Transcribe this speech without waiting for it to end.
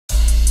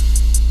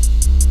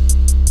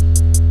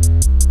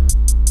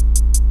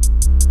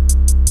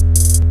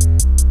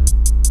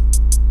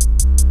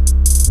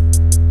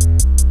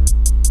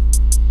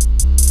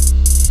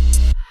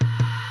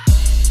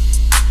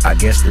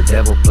guess the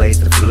devil plays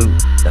the flute,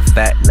 the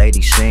fat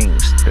lady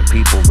sings, the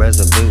people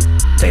resolute.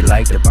 They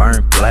like to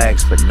burn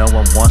flags, but no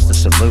one wants to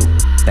salute.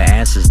 The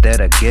answers that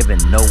are given,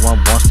 no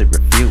one wants to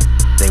refute.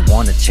 They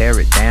wanna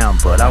tear it down,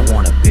 but I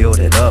wanna build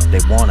it up.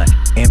 They wanna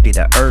empty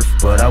the earth,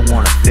 but I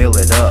wanna fill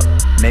it up.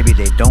 Maybe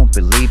they don't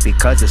believe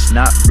because it's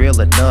not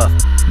real enough.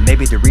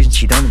 Maybe the reason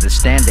she don't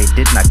understand, they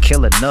did not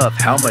kill enough.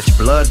 How much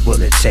blood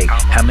will it take?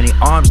 How many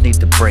arms need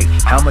to break?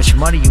 How much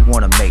money you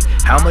wanna make?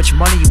 How much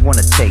money you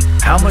wanna take?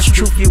 How much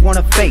truth you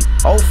wanna fake?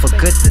 Oh, for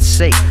goodness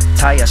sake,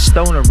 tie a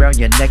stone around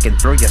your neck and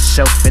throw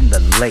yourself in the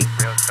lake.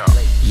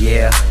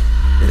 Yeah,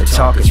 the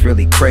talk is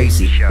really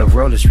crazy. The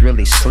world is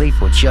really asleep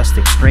or just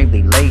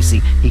extremely lazy.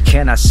 He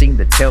cannot seem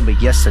to tell me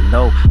yes or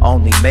no,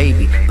 only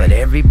maybe. But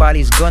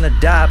everybody's gonna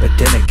die, but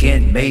then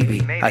again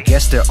maybe. I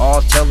guess they're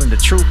all telling the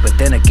truth, but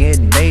then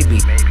again maybe.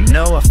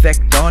 No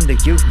effect on the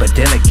youth, but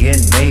then again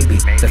maybe.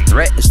 The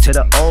threat is to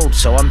the old,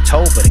 so I'm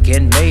told, but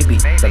again maybe.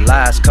 The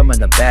lies come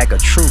in a bag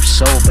of truth,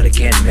 so but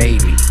again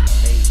maybe.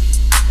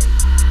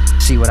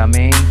 See what I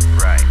mean?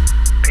 Right.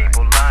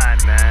 People lying,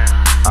 man.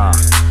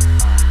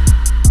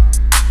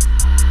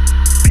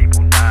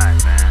 People dying,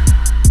 man.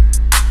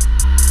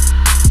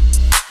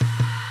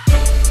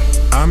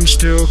 I'm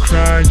still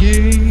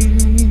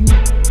crying,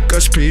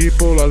 'cause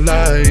people are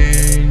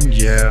lying,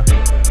 yeah.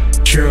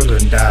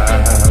 Children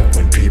die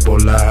when people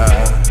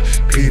lie,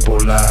 people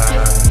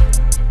lie.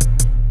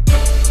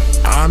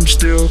 I'm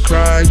still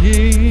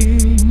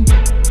crying,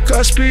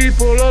 'cause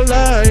people are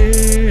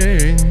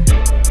lying.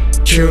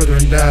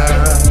 Children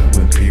die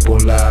when people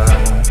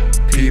lie,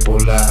 people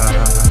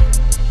lie.